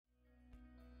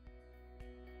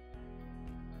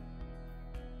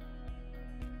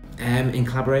In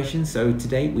collaboration, so to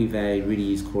date we've really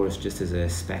used Chorus just as a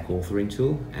spec authoring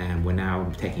tool, and we're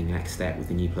now taking the next step with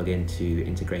the new plugin to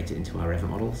integrate it into our Revit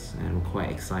models, and we're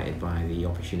quite excited by the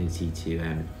opportunity to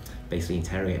basically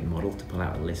interrogate the model to pull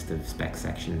out a list of spec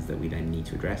sections that we then need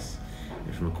to address.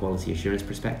 And from a quality assurance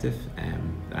perspective,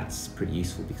 that's pretty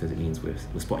useful because it means we're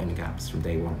spotting the gaps from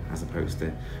day one, as opposed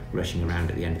to rushing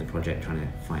around at the end of the project trying to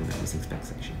find that missing spec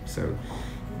section. So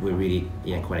we're really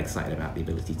quite excited about the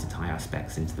ability to tie our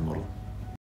specs into the model.